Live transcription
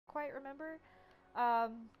quite remember.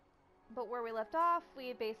 But where we left off, we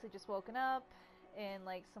had basically just woken up in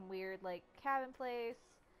like some weird like cabin place.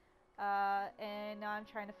 And now I'm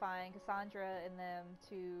trying to find Cassandra and them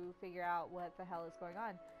to figure out what the hell is going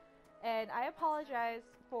on. And I apologize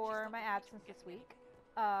for my absence this week.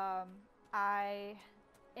 I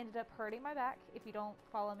ended up hurting my back. If you don't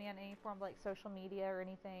follow me on any form of like social media or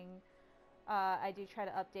anything, I do try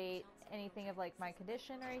to update anything of like my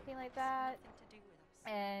condition or anything like that.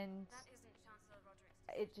 And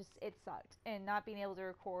it sucked, and not being able to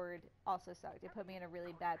record also sucked. It put me in a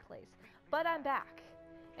really bad place. But I'm back,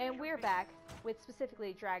 and we're back with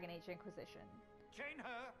specifically Dragon Age Inquisition. Chain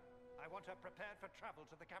her! I want her prepared for travel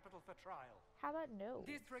to the capital for trial. How about no?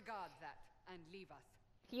 Disregard that and leave us.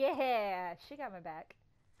 Yeah, she got my back.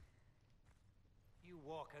 You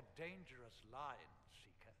walk a dangerous line,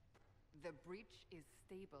 Seeker. The breach is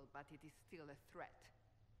stable, but it is still a threat.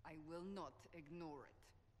 I will not ignore it.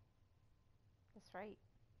 That's right.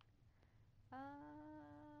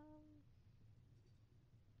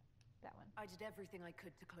 That one. I did everything I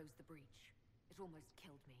could to close the breach. It almost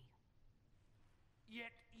killed me.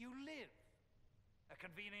 Yet you live. A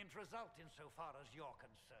convenient result insofar as you're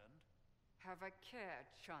concerned. Have a care,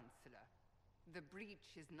 Chancellor. The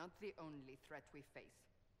breach is not the only threat we face.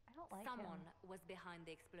 I don't like Someone him. was behind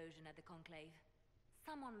the explosion at the Conclave.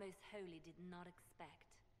 Someone most holy did not expect.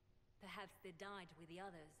 Perhaps they died with the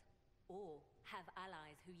others, or have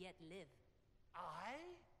allies who yet live. I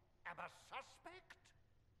am a suspect?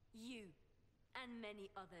 You, and many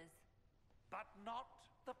others. But not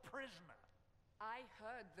the prisoner. I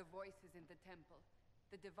heard the voices in the temple.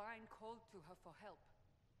 The Divine called to her for help.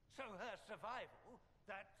 So her survival,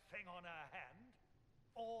 that thing on her hand,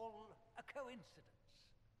 all a coincidence.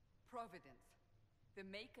 Providence. The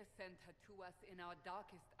Maker sent her to us in our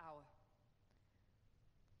darkest hour.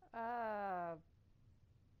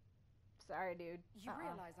 Sorry, dude. You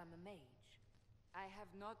realize I'm a mage. I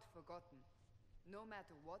have not forgotten. No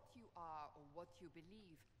matter what you are or what you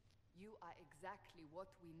believe, you are exactly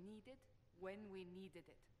what we needed when we needed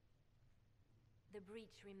it. The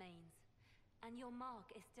breach remains, and your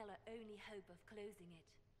mark is still our only hope of closing it.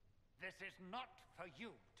 This is not for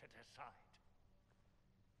you to decide.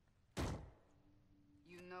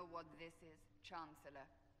 You know what this is, Chancellor.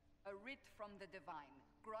 A writ from the Divine,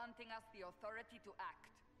 granting us the authority to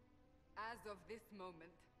act. As of this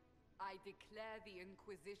moment, I declare the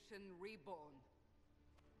Inquisition reborn.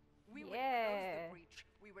 We will close the breach.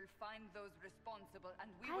 We will find those responsible,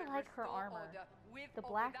 and we will like her restore armor. order with The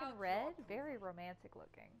or black without and red, your very romantic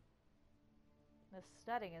looking. The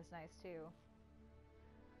studding is nice too.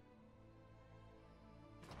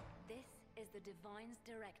 This is the Divine's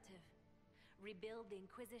directive. Rebuild the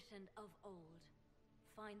Inquisition of old.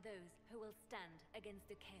 Find those who will stand against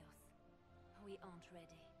the chaos. We aren't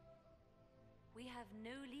ready. We have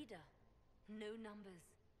no leader, no numbers.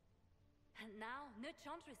 And now, no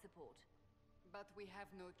Chantry support. But we have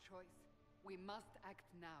no choice. We must act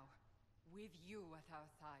now, with you at our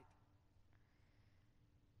side.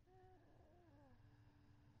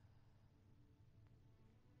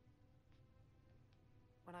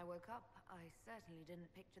 When I woke up, I certainly didn't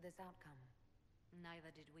picture this outcome.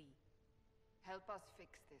 Neither did we. Help us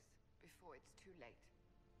fix this before it's too late.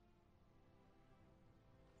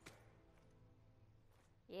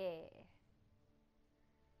 Yeah.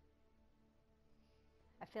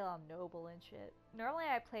 I feel all noble and shit. Normally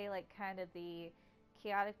I play like kind of the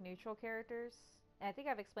chaotic neutral characters. And I think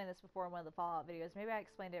I've explained this before in one of the Fallout videos. Maybe I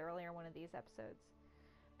explained it earlier in one of these episodes.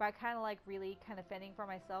 But I kind of like really kind of fending for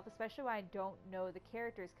myself, especially when I don't know the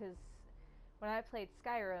characters, because when I played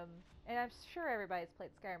Skyrim, and I'm sure everybody's played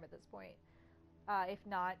Skyrim at this point, if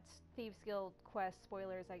not, Thieves Guild quest,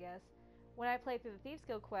 spoilers I guess. When I played through the Thieves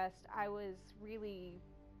Guild quest, I was really,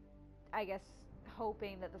 I guess,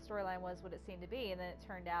 hoping that the storyline was what it seemed to be, and then it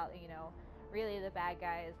turned out, you know, really the bad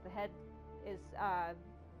guy is the head is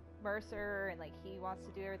Mercer, and like he wants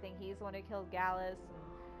to do everything. He's the one who killed Gallus,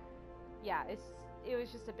 and yeah, it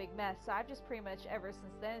was just a big mess. So I've just pretty much ever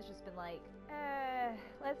since then it's just been like,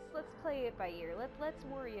 let's play it by ear. Let's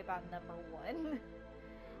worry about number one.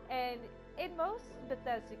 And in most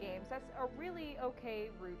Bethesda games, that's a really okay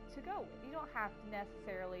route to go with. You don't have to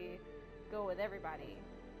necessarily go with everybody.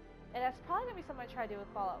 And that's probably going to be something I try to do with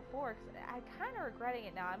Fallout 4, because I'm kind of regretting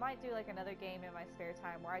it now. I might do like another game in my spare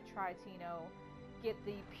time where I try to, you know, get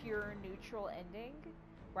the pure neutral ending,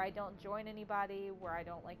 where I don't join anybody, where I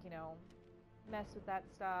don't, like, you know, mess with that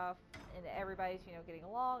stuff, and everybody's, you know, getting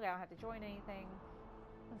along, I don't have to join anything,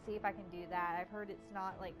 and see if I can do that. I've heard it's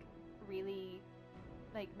not, like, really,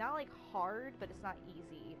 like, not, like, hard, but it's not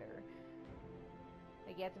easy either.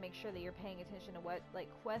 Like, you have to make sure that you're paying attention to what, like,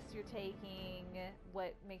 quests you're taking,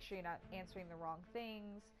 make sure you're not answering the wrong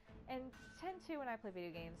things. And tend to, when I play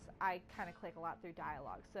video games, I kind of click a lot through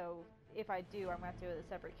dialogue. So if I do, I'm going to have to do it with a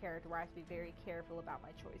separate character where I have to be very careful about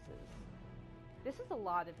my choices. This is a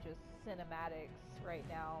lot of just cinematics right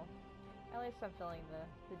now. At least I'm feeling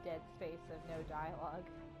the dead space of no dialogue.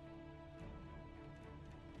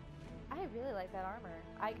 I really like that armor.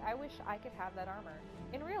 I wish I could have that armor.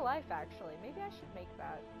 In real life, actually. Maybe I should make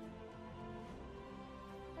that.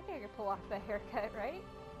 I think I could pull off that haircut, right?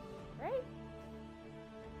 Right?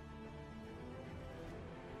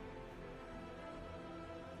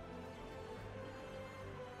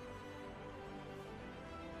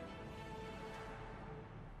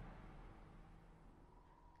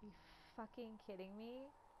 Are you fucking kidding me?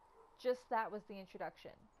 Just that was the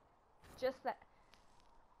introduction. Just that.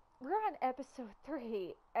 We're on episode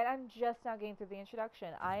 3, and I'm just now getting through the introduction.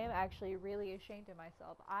 I am actually really ashamed of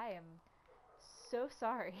myself. I am so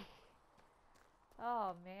sorry.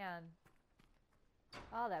 Oh, man.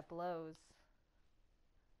 Oh, that blows.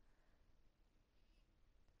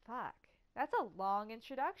 Fuck. That's a long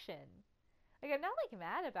introduction. Like, I'm not, like,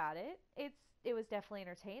 mad about it. It was definitely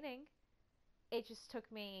entertaining. It just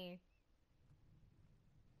took me...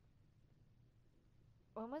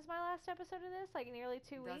 When was my last episode of this? Like nearly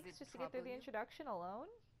 2 weeks just to get through the introduction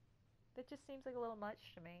alone? That just seems like a little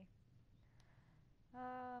much to me.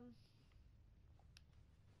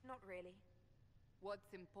 Not really.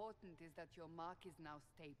 What's important is that your mark is now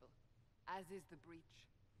stable, as is the breach.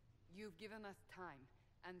 You've given us time,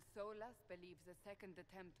 and Solas believes a second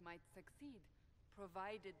attempt might succeed,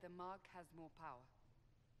 provided the mark has more power.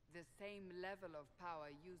 The same level of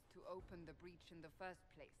power used to open the breach in the first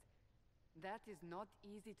place. That is not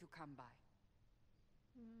easy to come by.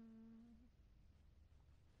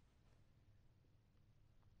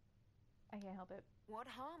 I can't help it. What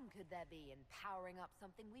harm could there be in powering up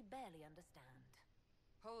something we barely understand?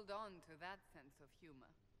 Hold on to that sense of humor.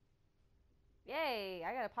 Yay!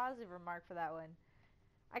 I got a positive remark for that one.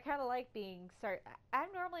 I kind of like being I'm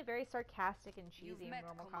normally very sarcastic and cheesy in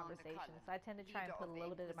normal conversations. So I tend to try and put a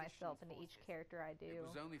little bit of myself into each character I do. It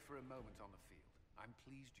was only for a moment on the field. I'm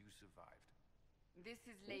pleased you survived. This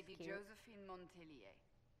is Lady Josephine Montelier,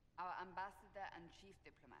 our ambassador and chief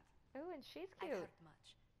diplomat. Oh, and she's I've cute. heard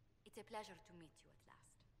much. It's a pleasure to meet you at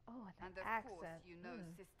last. Oh, and And of accent. course, you know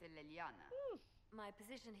Sister Liliana. My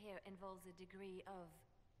position here involves a degree of...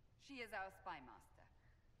 She is our spy master.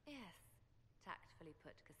 Yes, tactfully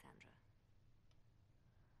put, Cassandra.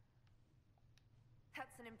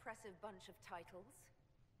 That's an impressive bunch of titles.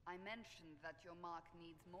 I mentioned that your mark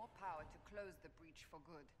needs more power to close the breach for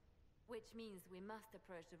good. Which means we must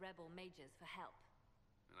approach the rebel mages for help.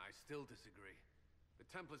 And I still disagree. The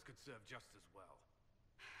Templars could serve just as well.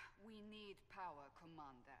 We need power,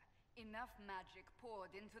 Commander. Enough magic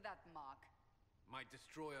poured into that mark. Might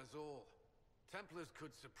destroy us all. Templars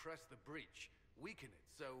could suppress the breach, weaken it,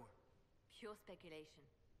 so... Pure speculation.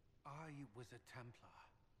 I was a Templar.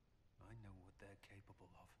 I know what they're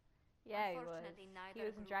capable of. Yeah, he was. Unfortunately, neither He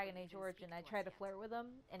was in group Dragon will Age even Origin. speak I to tried us to yet. flirt with him,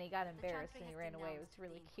 and he got The embarrassed Chantry and he has ran away. It denounced was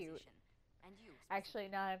really the cute. Inquisition, and you Actually,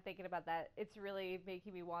 now I'm thinking about that, it's really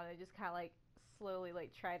making me want to just kind of like slowly like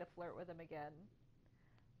try to flirt with him again.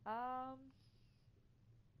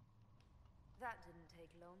 That didn't take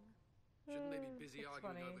long. Shouldn't they be busy It's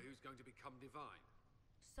arguing funny. over who's going to become divine?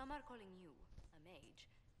 Some are calling you, a mage,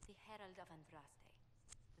 the Herald of Andraste.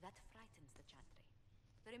 That frightens the Chantry.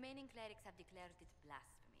 The remaining clerics have declared it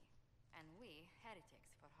blasphemy, and we,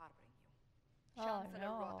 heretics, for harboring you. Oh, Chancellor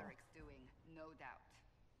no. Roderick's doing, no doubt.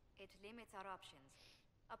 It limits our options.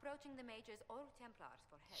 Approaching the mages or Templars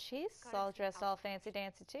for help. She's is all currently dressed all out of fancy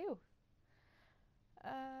dancy too.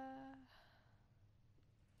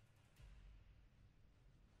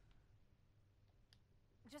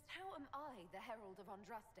 Just how am I the Herald of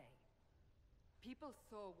Andraste? People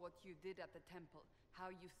saw what you did at the temple, how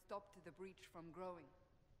you stopped the breach from growing.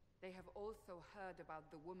 They have also heard about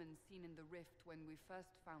the woman seen in the rift when we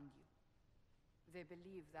first found you. They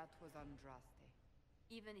believe that was Andraste,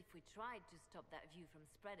 Even if we tried to stop that view from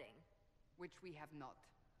spreading. which we have not.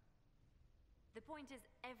 The point is,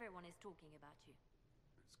 everyone is talking about you.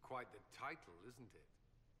 It's quite the title, isn't it?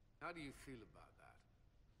 How do you feel about that?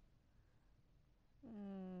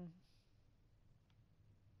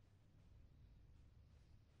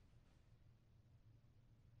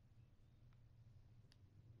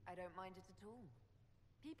 I don't mind it at all.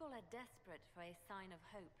 People are desperate for a sign of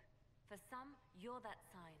hope. For some, you're that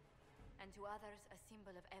sign. And to others, a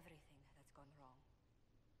symbol of everything that's gone wrong.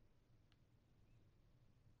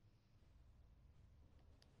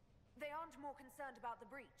 They aren't more concerned about the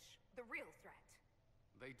breach, the real threat.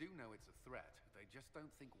 They do know it's a threat. They just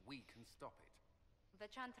don't think we can stop it. The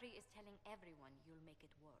Chantry is telling everyone you'll make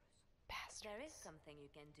it worse. Bastards. There is something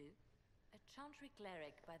you can do. A Chantry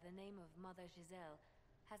cleric by the name of Mother Giselle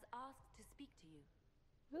has asked to speak to you.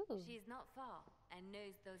 Ooh. She is not far and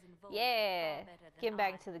knows those involved Yeah. far better than Getting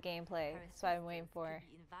back I. to the gameplay. Her That's what I'm waiting assistance for.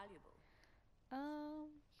 could be invaluable.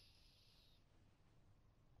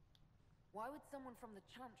 Why would someone from the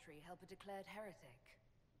Chantry help a declared heretic?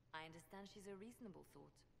 I understand she's a reasonable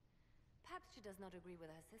sort. Perhaps she does not agree with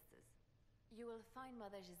her sisters. You will find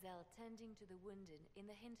Mother Giselle tending to the wounded in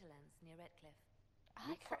the hinterlands near Redcliffe. I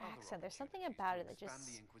like Look for her other accent. There's something opportunities about it to that expand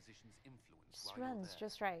the just Inquisition's influence just while you're runs there.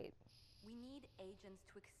 just right. We need agents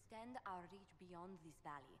to extend our reach beyond this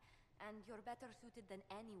valley, and you're better suited than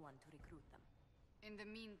anyone to recruit them. In the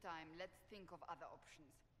meantime, let's think of other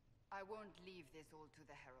options. I won't leave this all to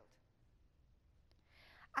the Herald.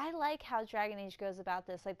 I like how Dragon Age goes about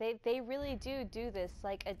this. Like they really do this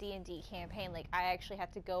like a D&D campaign. Like I actually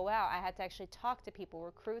had to go out. I had to actually talk to people,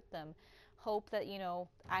 recruit them, hope that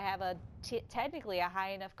I have technically a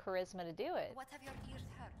high enough charisma to do it. What have your ears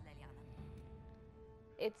heard, Leliana?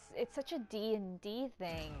 It's such a D&D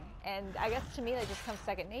thing, and I guess to me that just comes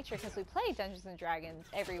second nature because we play Dungeons and Dragons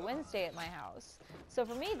every Wednesday at my house. So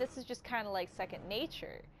for me, this is just kind of like second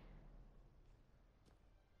nature.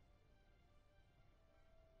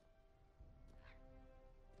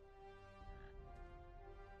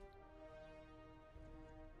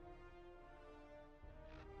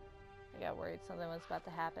 I got worried something was about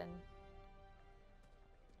to happen.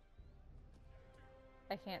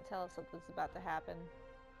 I can't tell if something's about to happen.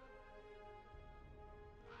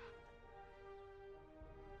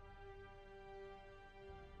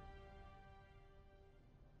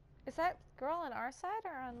 Is that girl on our side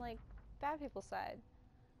or on, like, bad people's side?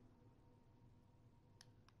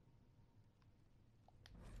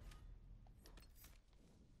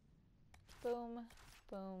 Boom,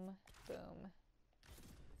 boom, boom.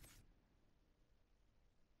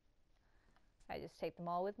 I just take them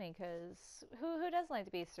all with me because who doesn't like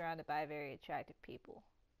to be surrounded by very attractive people?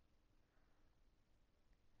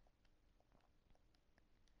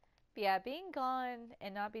 But yeah, being gone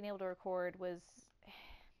and not being able to record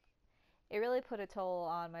it really put a toll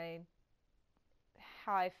on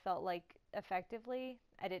how I felt like effectively.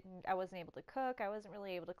 I wasn't able to cook. I wasn't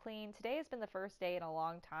really able to clean. Today has been the first day in a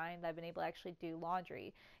long time that I've been able to actually do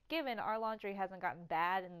laundry. Given our laundry hasn't gotten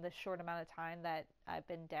bad in the short amount of time that I've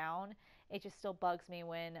been down, it just still bugs me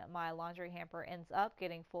when my laundry hamper ends up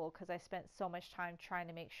getting full because I spent so much time trying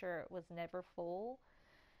to make sure it was never full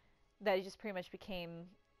that it just pretty much became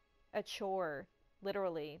a chore,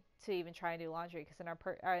 literally, to even try and do laundry because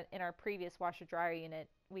in our previous washer dryer unit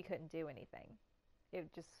we couldn't do anything. It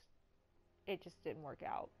just didn't work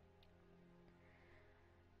out.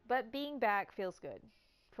 But being back feels good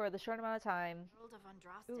for the short amount of time. World of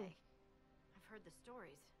Andraste. Ooh. I've heard the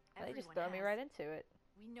stories. They just Everyone throw me has. right into it.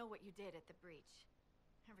 We know what you did at the breach.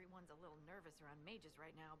 Everyone's a little nervous around mages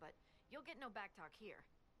right now, but you'll get no backtalk here.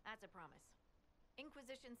 That's a promise.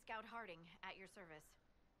 Inquisition Scout Harding, at your service.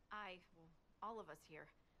 All of us here,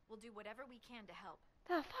 will do whatever we can to help.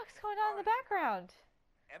 The fuck's going on in the background?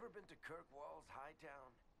 Ever been to Kirkwall's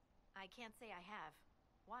Hightown? I can't say I have.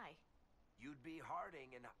 Why? You'd be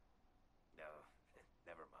Harding and... No,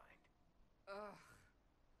 never mind. Ugh.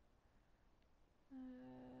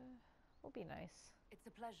 Will be nice. It's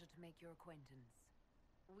a pleasure to make your acquaintance.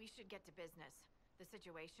 We should get to business. The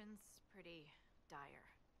situation's pretty dire.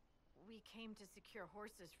 We came to secure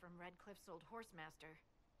horses from Redcliffe's old horsemaster.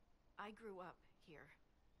 I grew up here,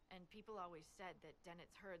 and people always said that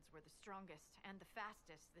Dennett's herds were the strongest and the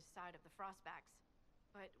fastest this side of the Frostbacks.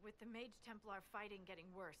 But with the Mage Templar fighting getting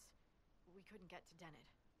worse, we couldn't get to Dennett.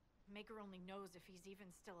 Maker only knows if he's even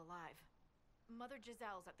still alive. Mother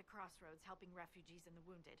Giselle's at the crossroads helping refugees and the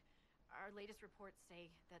wounded. Our latest reports say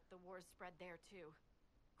that the war's spread there too.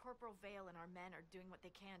 Corporal Vale and our men are doing what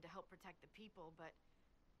they can to help protect the people, but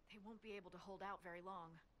they won't be able to hold out very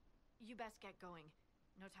long. You best get going.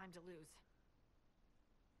 No time to lose.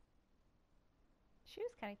 She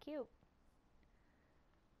was kind of cute.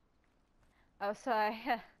 Oh, so I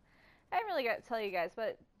haven't really got to tell you guys,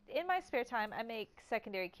 but in my spare time, I make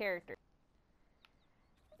secondary characters.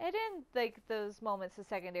 And in, like, those moments of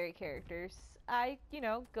secondary characters, I,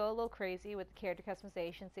 go a little crazy with the character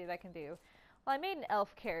customization, see what I can do. Well, I made an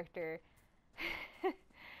elf character.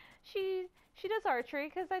 She does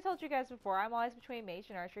archery, because I told you guys before, I'm always between mage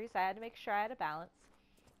and archery, so I had to make sure I had a balance.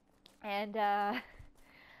 And, I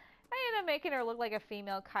ended up making her look like a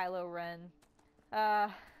female Kylo Ren.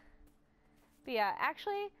 But yeah,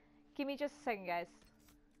 actually, give me just a second, guys.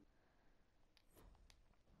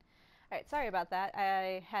 Alright, sorry about that.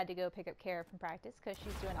 I had to go pick up Kara from practice because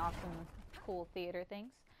she's doing awesome, cool theater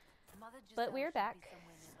things. But we're back.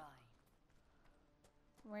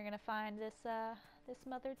 We're gonna find this, this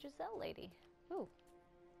Mother Giselle lady. Ooh.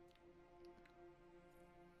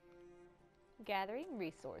 Gathering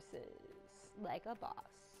resources. Like a boss.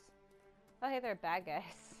 Oh, hey, they're bad guys.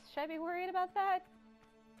 Should I be worried about that?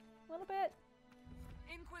 A little bit?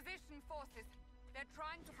 Inquisition forces. They're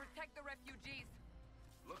trying to protect the refugees.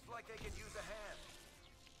 Looks like they could use a hand.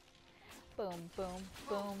 Boom, boom,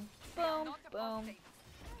 boom, We are boom, not boom. apostates.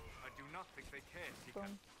 I do not think they care,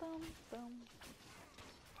 Boom, boom, boom.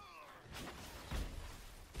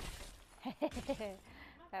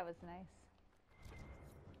 That was nice.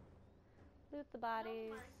 Loot the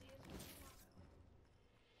bodies.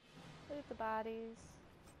 Loot the bodies.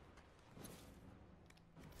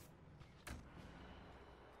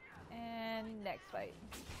 And next fight.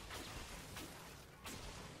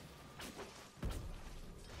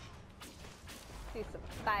 Do some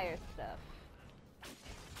fire stuff.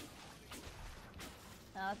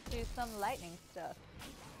 Now let's do some lightning stuff.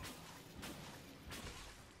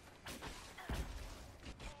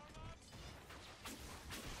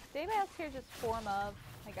 Did anybody else here just form of?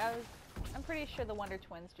 Like I'm pretty sure the Wonder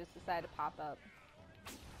Twins just decided to pop up.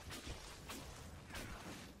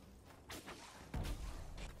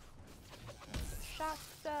 Shock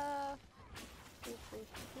stuff. And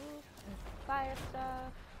fire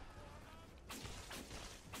stuff.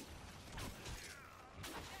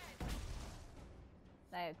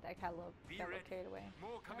 I kind of got a little carried away.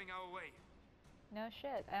 More coming our way. No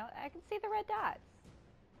shit. I can see the red dots.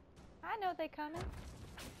 I know they coming.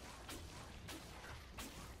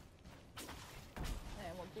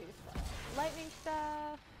 And we'll do some lightning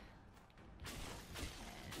stuff.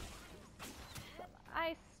 And some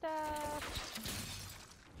ice stuff.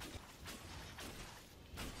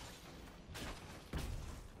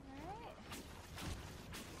 Alright.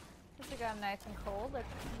 Since we got them nice and cold, let's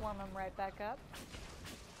warm them right back up.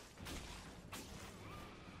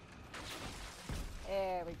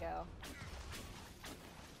 There we go.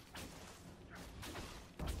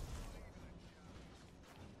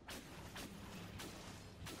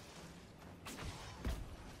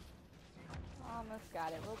 Almost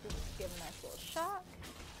got it. We'll just give him a nice little shock.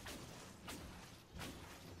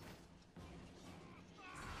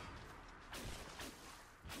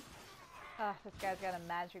 Ah, this guy's got a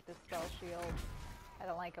magic dispel shield. I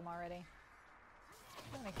don't like him already.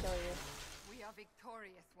 I'm gonna kill you. We are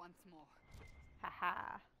victorious once more.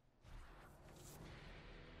 Haha.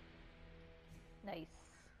 Nice.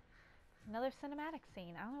 Another cinematic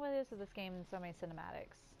scene. I don't know what it is with this game and so many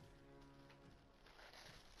cinematics.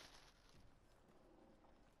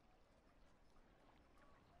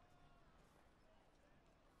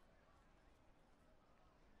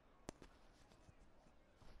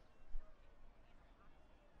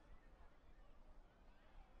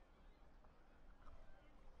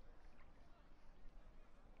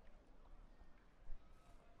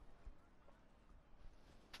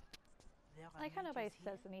 Like how nobody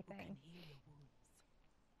says anything.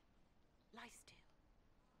 Lie still.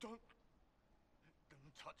 Don't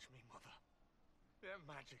touch me, Mother. Their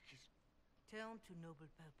magic is... Turn to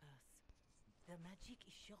noble purpose. Their magic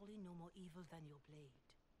is surely no more evil than your blade.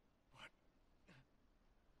 What?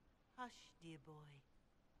 Hush, dear boy.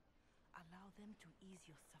 Allow them to ease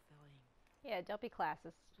your suffering. Yeah, don't be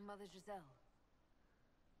classist. Mother Giselle.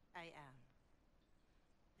 I am.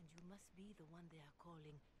 And you must be the one they are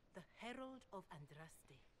calling the Herald of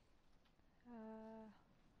Andraste.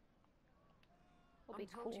 Will be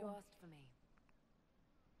I'm told you cool. asked for me.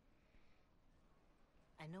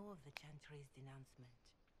 I know of the Chantry's denouncement,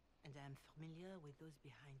 and I am familiar with those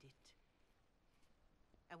behind it.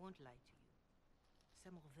 I won't lie to you.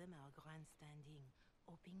 Some of them are grandstanding,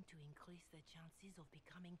 hoping to increase their chances of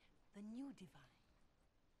becoming the new divine.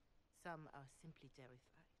 Some are simply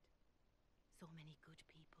terrified. So many good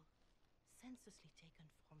people, senselessly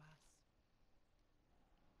taken from us.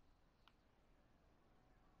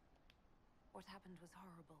 What happened was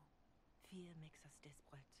horrible. Fear makes us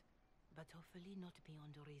desperate, but hopefully not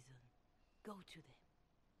beyond reason. Go to them.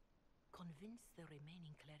 Convince the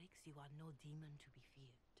remaining clerics you are no demon to be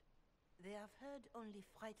feared. They have heard only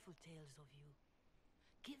frightful tales of you.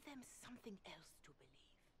 Give them something else to believe.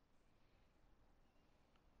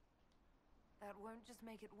 That won't just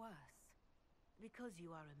make it worse. Because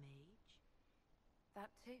you are a mage? That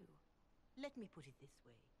too. Let me put it this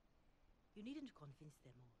way. You needn't convince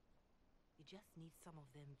them all. You just need some of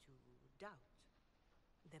them to doubt.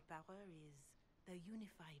 Their power is their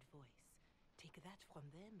unified voice. Take that from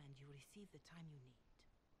them and you receive the time you need.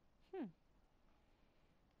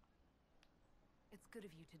 It's good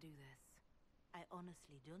of you to do this. I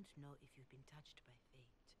honestly don't know if you've been touched by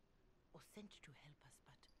fate, or sent to help us,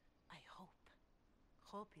 but I hope.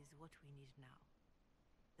 Hope is what we need now.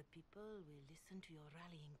 The people will listen to your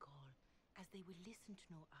rallying call, as they will listen to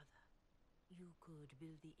no other. You could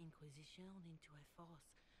build the Inquisition into a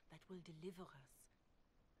force that will deliver us,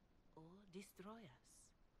 or destroy us.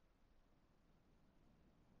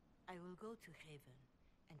 I will go to Haven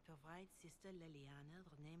and provide Sister Leliana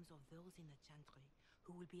the names of those in the Chantry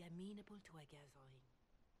who will be amenable to a gathering.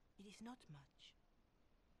 It is not much,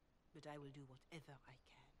 but I will do whatever I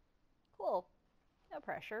can. Cool. No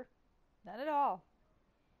pressure. None at all.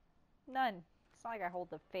 None. It's not like I hold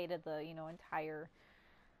the fate of the, entire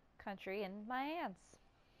country in my hands.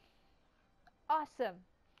 Awesome.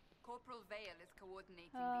 Corporal Vale is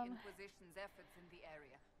coordinating the Inquisition's efforts in the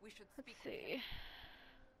area. We should speak with him.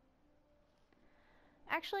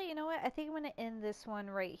 Actually, you know what? I think I'm going to end this one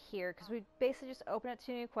right here, because we basically just opened up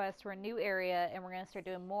 2 new quests. We're a new area, and we're going to start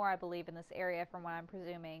doing more, I believe, in this area from what I'm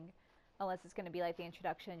presuming. Unless it's going to be like the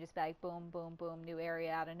introduction, just be like boom, boom, boom, new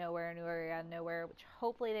area out of nowhere, new area out of nowhere, which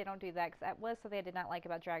hopefully they don't do that, because that was something I did not like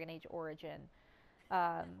about Dragon Age Origin.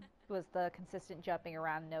 Was the consistent jumping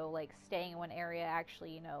around, like staying in one area,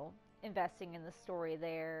 actually, investing in the story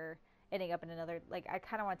there, ending up in another. Like, I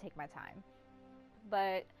kind of want to take my time.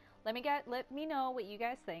 But let me know what you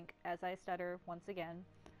guys think as I stutter once again.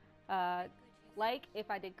 Like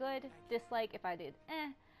if I did good, dislike if I did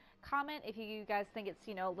Comment if you guys think it's,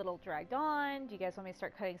 a little dragged on. Do you guys want me to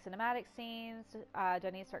start cutting cinematic scenes? Do I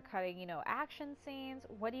need to start cutting, action scenes?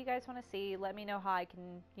 What do you guys want to see? Let me know how I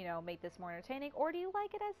can, make this more entertaining. Or do you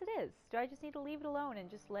like it as it is? Do I just need to leave it alone and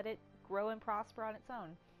just let it grow and prosper on its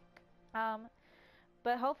own?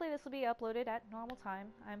 But hopefully this will be uploaded at normal time.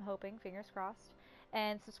 I'm hoping, fingers crossed.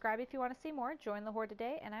 And subscribe if you want to see more. Join the Horde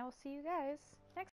today, and I will see you guys